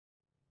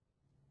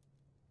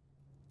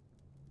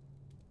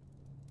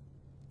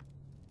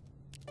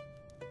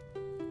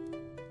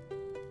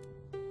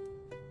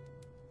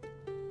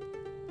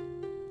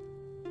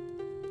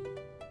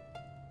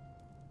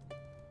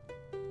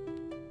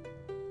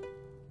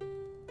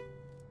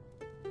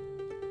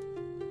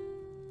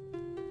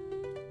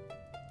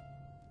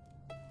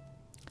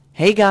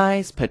Hey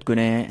guys,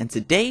 Petgunner, and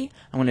today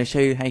I'm going to show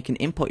you how you can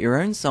import your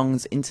own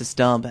songs into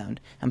Starbound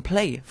and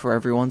play for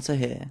everyone to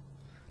hear.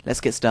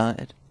 Let's get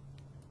started.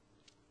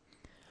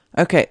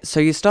 Okay, so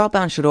your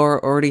Starbound should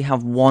already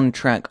have one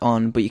track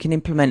on, but you can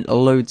implement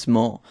loads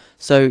more.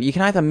 So you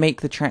can either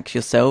make the tracks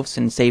yourselves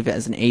and save it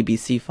as an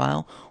ABC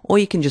file, or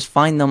you can just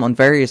find them on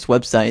various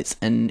websites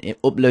and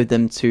upload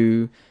them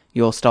to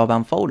your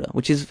Starbound folder,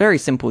 which is very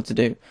simple to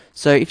do.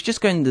 So if you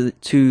just go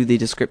to the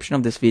description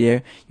of this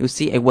video, you'll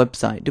see a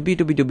website,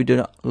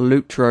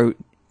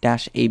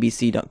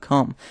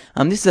 www.lutro-abc.com.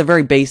 This is a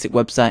very basic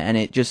website, and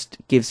it just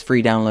gives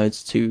free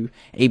downloads to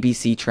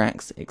ABC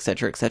tracks,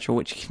 etc.,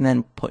 which you can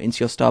then put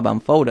into your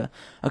Starbound folder.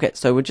 Okay,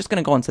 so we're just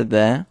going to go onto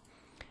there,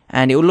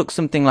 and it will look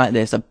something like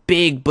this: a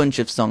big bunch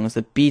of songs,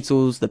 the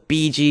Beatles, the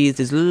Bee Gees.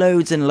 There's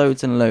loads and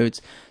loads and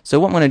loads. So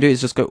what I'm going to do is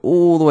just go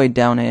all the way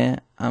down here.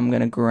 I'm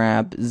going to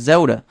grab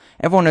Zelda.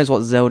 Everyone knows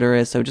what Zelda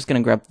is, so we're just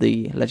going to grab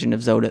the Legend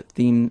of Zelda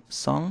theme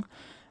song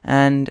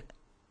and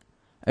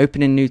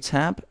open a new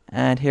tab,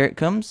 and here it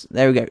comes.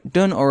 There we go,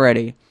 done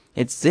already.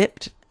 It's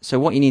zipped.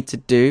 So what you need to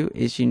do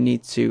is you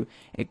need to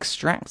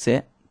extract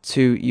it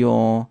to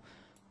your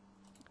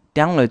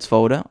downloads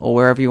folder or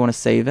wherever you want to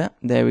save it.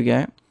 There we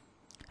go.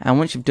 And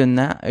once you've done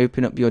that,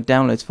 open up your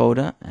downloads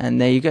folder, and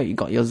there you go, you've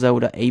got your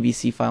Zelda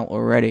ABC file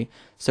already.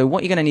 So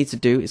what you're going to need to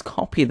do is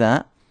copy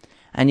that,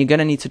 and you're going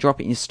to need to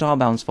drop it in your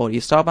Starbounds folder.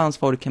 Your Starbounds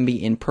folder can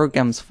be in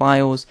Programs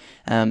Files,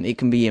 it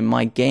can be in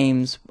My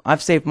Games.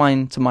 I've saved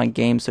mine to My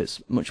Games, so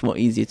it's much more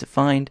easier to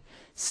find.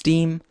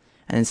 Steam,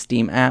 and then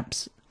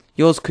SteamApps.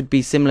 Yours could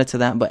be similar to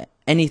that, but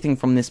anything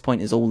from this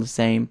point is all the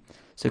same.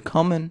 So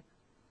Common,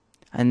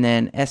 and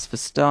then S for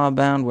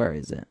Starbound, where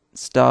is it?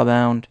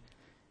 Starbound,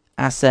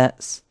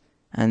 Assets,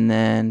 and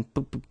then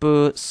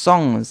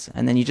songs,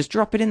 and then you just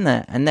drop it in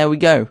there, and there we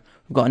go.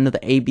 We've got another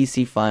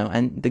ABC file,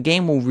 and the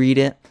game will read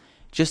it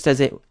just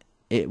as it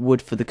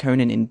would for the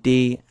Conan in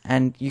D,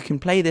 and you can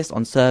play this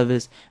on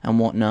servers and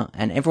whatnot,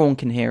 and everyone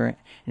can hear it,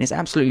 and it's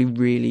absolutely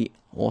really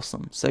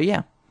awesome. So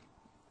yeah,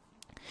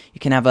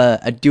 you can have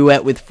a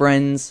duet with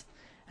friends,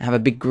 have a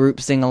big group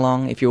sing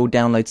along if you all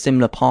download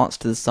similar parts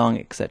to the song,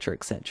 etc.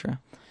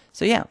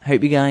 So yeah,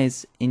 hope you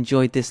guys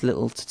enjoyed this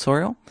little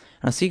tutorial,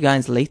 and I'll see you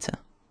guys later.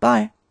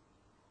 Bye.